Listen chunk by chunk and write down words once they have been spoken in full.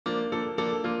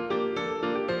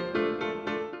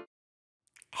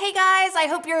Hey guys, I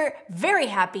hope you're very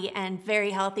happy and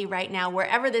very healthy right now,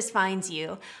 wherever this finds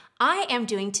you. I am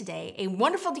doing today a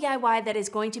wonderful DIY that is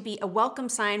going to be a welcome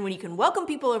sign when you can welcome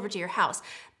people over to your house.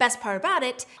 Best part about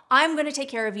it, I'm gonna take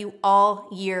care of you all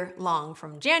year long,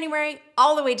 from January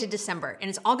all the way to December, and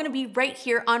it's all gonna be right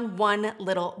here on one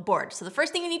little board. So the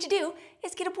first thing you need to do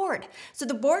is get a board. So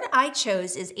the board I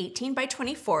chose is 18 by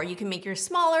 24. You can make yours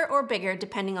smaller or bigger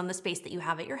depending on the space that you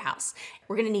have at your house.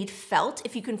 We're gonna need felt.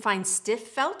 If you can find stiff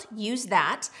felt, use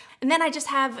that. And then I just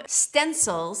have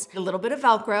stencils, a little bit of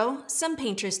Velcro, some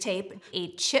painter's tape,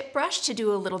 a chip brush to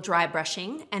do a little dry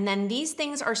brushing, and then these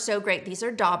things are so great. These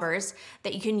are daubers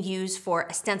that you can use for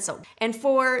a stencil. And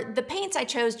for the paints, I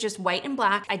chose just white and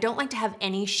black. I don't like to have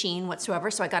any sheen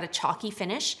whatsoever, so I got a chalky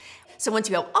finish. So once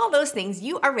you have all those things,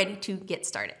 you are ready to get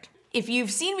started. If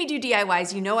you've seen me do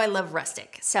DIYs, you know I love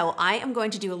rustic. So I am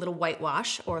going to do a little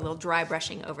whitewash or a little dry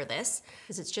brushing over this,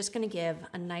 because it's just gonna give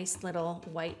a nice little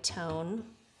white tone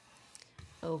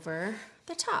over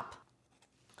the top.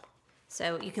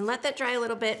 So you can let that dry a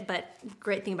little bit, but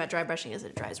great thing about dry brushing is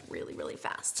it dries really, really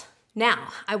fast. Now,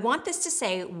 I want this to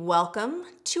say welcome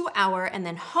to our, and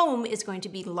then home is going to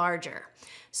be larger.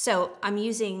 So I'm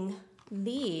using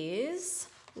these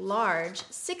large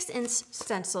 6-inch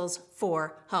stencils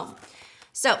for home.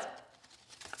 So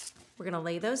we're gonna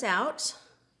lay those out.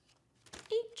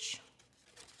 H,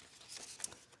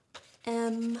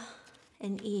 M,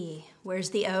 and E.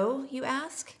 Where's the O, you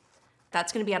ask?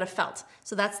 That's gonna be out of felt.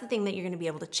 So that's the thing that you're gonna be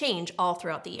able to change all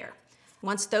throughout the year.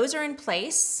 Once those are in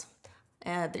place,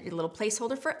 the little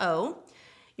placeholder for O,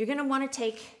 you're gonna wanna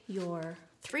take your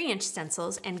 3-inch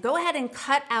stencils and go ahead and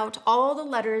cut out all the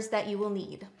letters that you will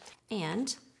need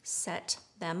and set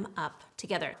them up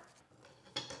together.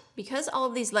 Because all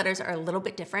of these letters are a little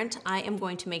bit different, I am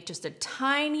going to make just a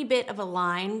tiny bit of a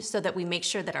line so that we make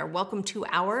sure that our welcome to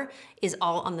our is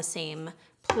all on the same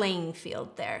playing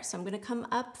field there. So I'm gonna come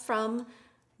up from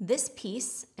this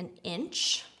piece 1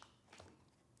 inch,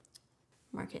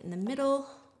 mark it in the middle,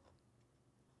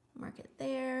 mark it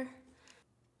there.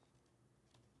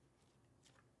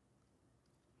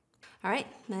 All right,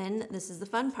 then this is the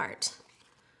fun part.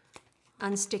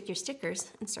 Unstick your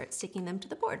stickers and start sticking them to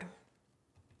the board.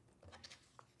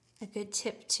 A good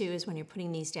tip too is when you're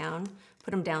putting these down,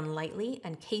 put them down lightly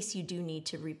in case you do need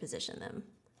to reposition them.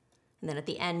 And then at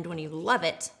the end, when you love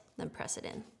it, then press it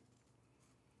in.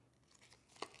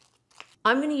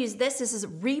 I'm gonna use this. This is a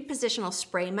repositional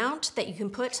spray mount that you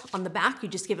can put on the back. You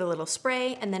just give it a little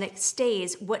spray and then it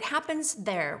stays. What happens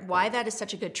there, why that is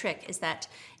such a good trick, is that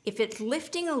if it's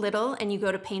lifting a little and you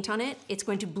go to paint on it, it's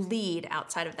going to bleed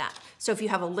outside of that. So if you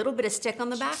have a little bit of stick on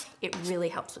the back, it really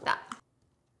helps with that.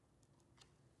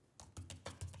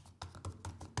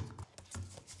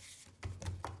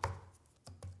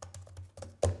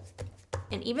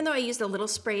 And even though I used a little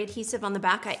spray adhesive on the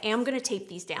back, I am gonna tape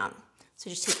these down. So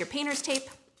just take your painter's tape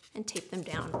and tape them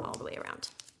down all the way around.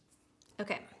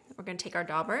 Okay, we're gonna take our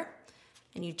dauber,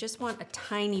 and you just want a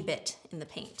tiny bit in the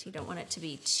paint. You don't want it to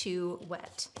be too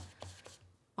wet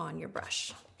on your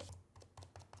brush.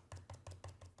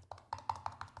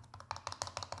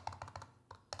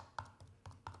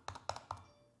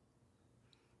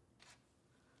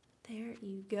 There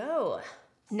you go.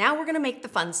 Now we're gonna make the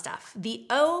fun stuff. The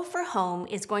O for home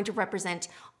is going to represent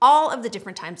all of the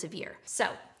different times of year. So,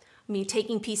 me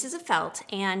taking pieces of felt,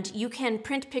 and you can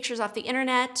print pictures off the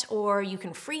internet, or you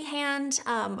can freehand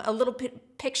a little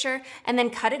picture and then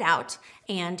cut it out,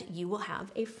 and you will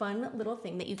have a fun little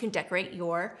thing that you can decorate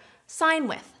your sign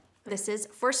with. This is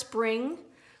for spring.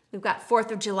 We've got 4th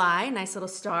of July, nice little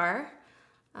star.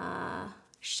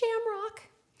 Shamrock,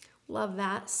 love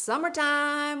that.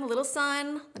 Summertime, a little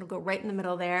sun, that'll go right in the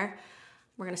middle there.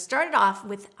 We're gonna start it off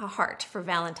with a heart for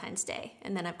Valentine's Day.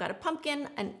 And then I've got a pumpkin,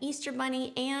 an Easter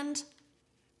bunny, and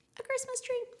a Christmas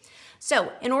tree.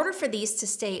 So in order for these to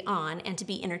stay on and to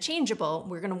be interchangeable,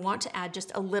 we're gonna want to add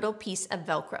just a little piece of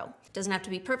Velcro. It doesn't have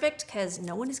to be perfect because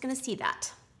no one is gonna see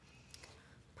that.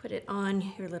 Put it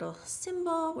on your little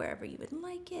symbol, wherever you would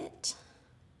like it.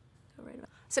 Go right about.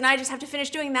 So now I just have to finish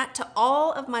doing that to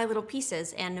all of my little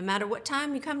pieces, and no matter what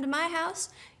time you come to my house,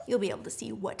 you'll be able to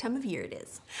see what time of year it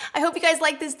is. I hope you guys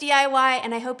like this DIY,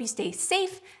 and I hope you stay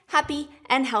safe, happy,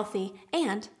 and healthy,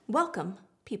 and welcome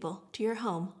people to your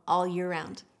home all year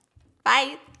round.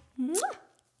 Bye. Mwah.